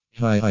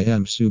Hi, I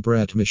am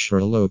Subrat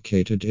Mishra,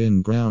 located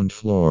in ground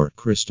floor,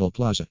 Crystal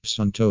Plaza,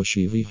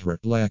 Santoshi Vihar,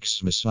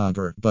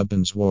 Laxmisagar,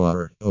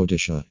 Bhubaneswar,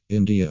 Odisha,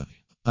 India.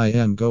 I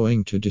am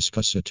going to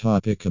discuss a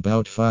topic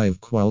about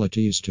 5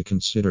 qualities to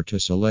consider to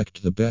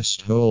select the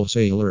best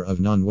wholesaler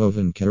of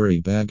non-woven carry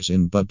bags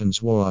in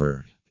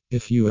Bhubaneswar.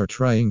 If you are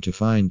trying to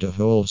find a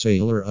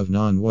wholesaler of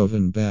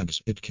non-woven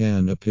bags, it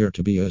can appear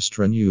to be a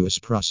strenuous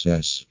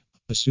process.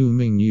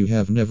 Assuming you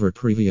have never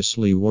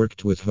previously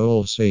worked with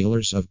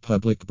wholesalers of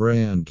public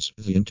brands,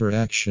 the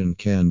interaction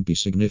can be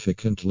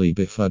significantly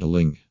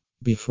befuddling.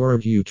 Before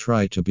you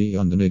try to be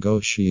on the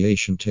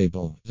negotiation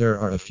table, there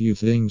are a few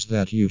things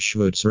that you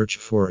should search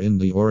for in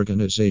the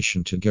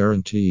organization to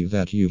guarantee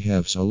that you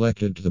have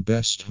selected the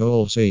best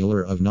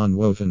wholesaler of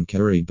non-woven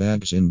carry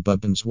bags in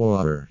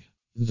Bhubaneswar.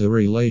 The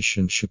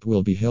relationship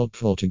will be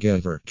helpful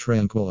together,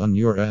 tranquil on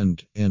your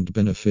end, and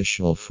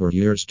beneficial for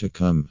years to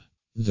come.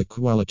 The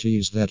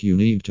qualities that you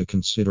need to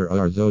consider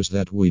are those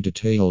that we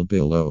detail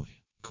below.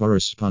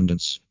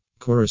 Correspondence.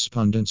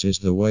 Correspondence is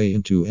the way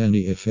into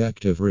any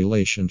effective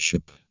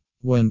relationship.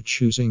 When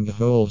choosing a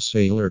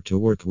wholesaler to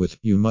work with,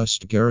 you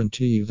must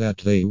guarantee that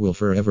they will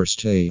forever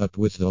stay up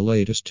with the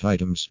latest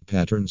items,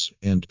 patterns,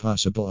 and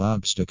possible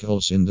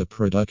obstacles in the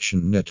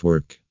production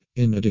network.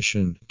 In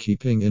addition,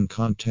 keeping in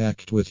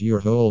contact with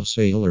your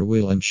wholesaler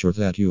will ensure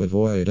that you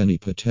avoid any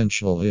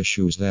potential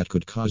issues that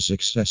could cause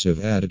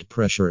excessive added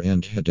pressure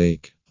and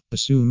headache.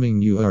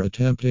 Assuming you are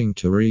attempting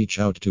to reach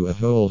out to a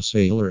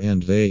wholesaler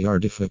and they are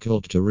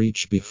difficult to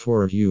reach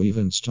before you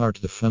even start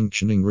the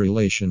functioning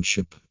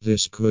relationship,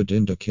 this could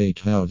indicate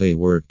how they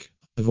work.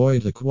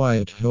 Avoid the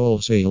quiet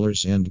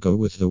wholesalers and go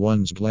with the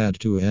ones glad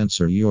to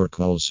answer your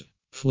calls.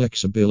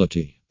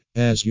 Flexibility.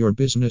 As your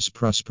business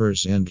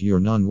prospers and your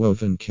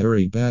non-woven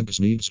carry bags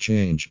needs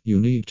change, you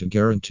need to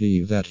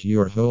guarantee that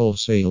your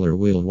wholesaler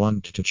will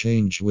want to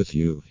change with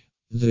you.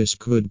 This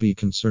could be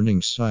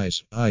concerning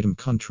size, item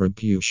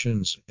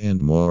contributions,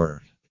 and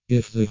more.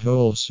 If the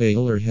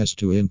wholesaler has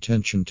the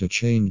intention to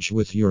change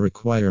with your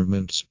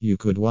requirements, you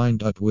could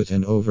wind up with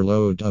an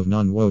overload of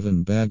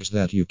non-woven bags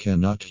that you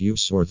cannot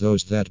use or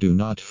those that do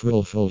not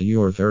fulfill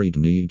your varied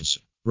needs.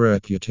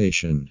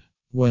 Reputation.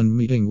 When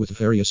meeting with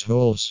various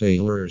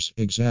wholesalers,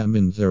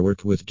 examine their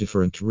work with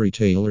different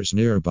retailers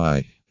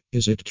nearby.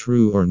 Is it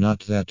true or not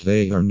that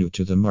they are new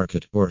to the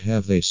market, or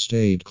have they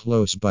stayed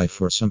close by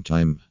for some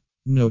time?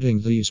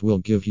 Noting these will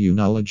give you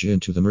knowledge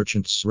into the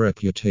merchant's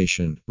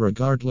reputation,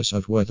 regardless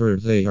of whether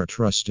they are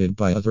trusted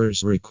by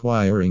others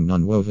requiring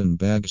non-woven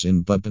bags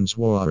in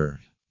Bhubaneswar.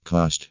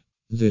 Cost.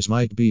 This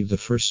might be the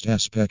first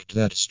aspect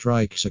that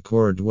strikes a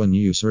chord when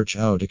you search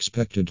out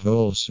expected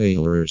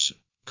wholesalers.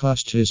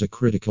 Cost is a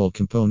critical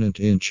component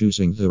in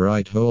choosing the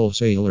right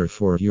wholesaler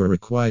for your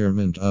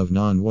requirement of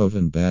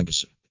non-woven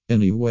bags.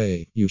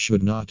 Anyway, you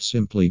should not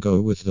simply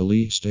go with the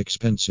least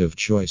expensive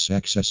choice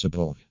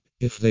accessible.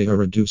 If they are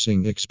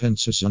reducing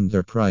expenses on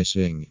their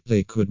pricing,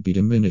 they could be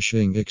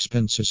diminishing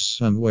expenses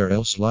somewhere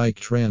else like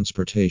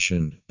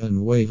transportation,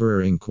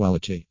 unwavering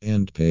quality,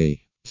 and pay.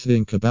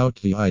 Think about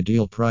the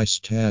ideal price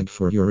tag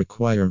for your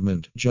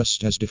requirement,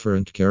 just as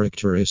different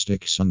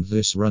characteristics on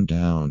this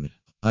rundown.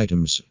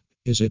 Items.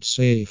 Is it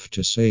safe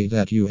to say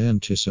that you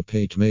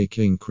anticipate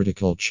making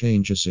critical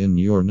changes in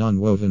your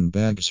non-woven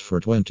bags for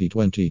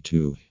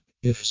 2022?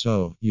 If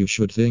so, you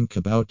should think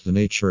about the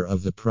nature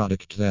of the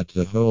product that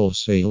the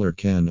wholesaler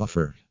can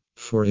offer.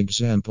 For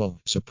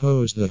example,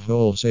 suppose the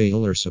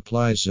wholesaler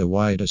supplies a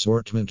wide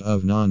assortment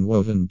of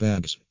non-woven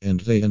bags, and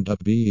they end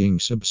up being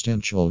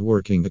substantial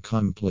working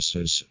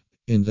accomplices.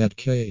 In that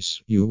case,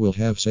 you will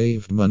have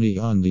saved money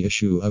on the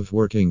issue of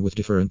working with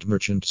different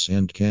merchants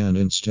and can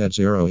instead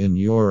zero in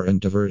your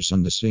endeavors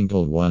on the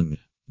single one.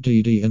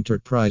 DD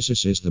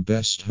Enterprises is the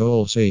best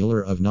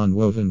wholesaler of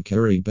non-woven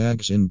carry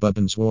bags in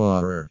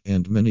Bhubaneswar,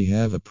 and many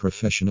have a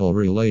professional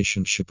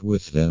relationship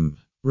with them.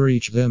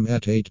 Reach them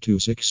at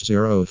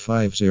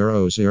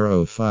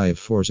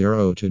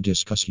 8260500540 to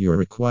discuss your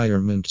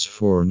requirements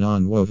for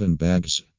non-woven bags.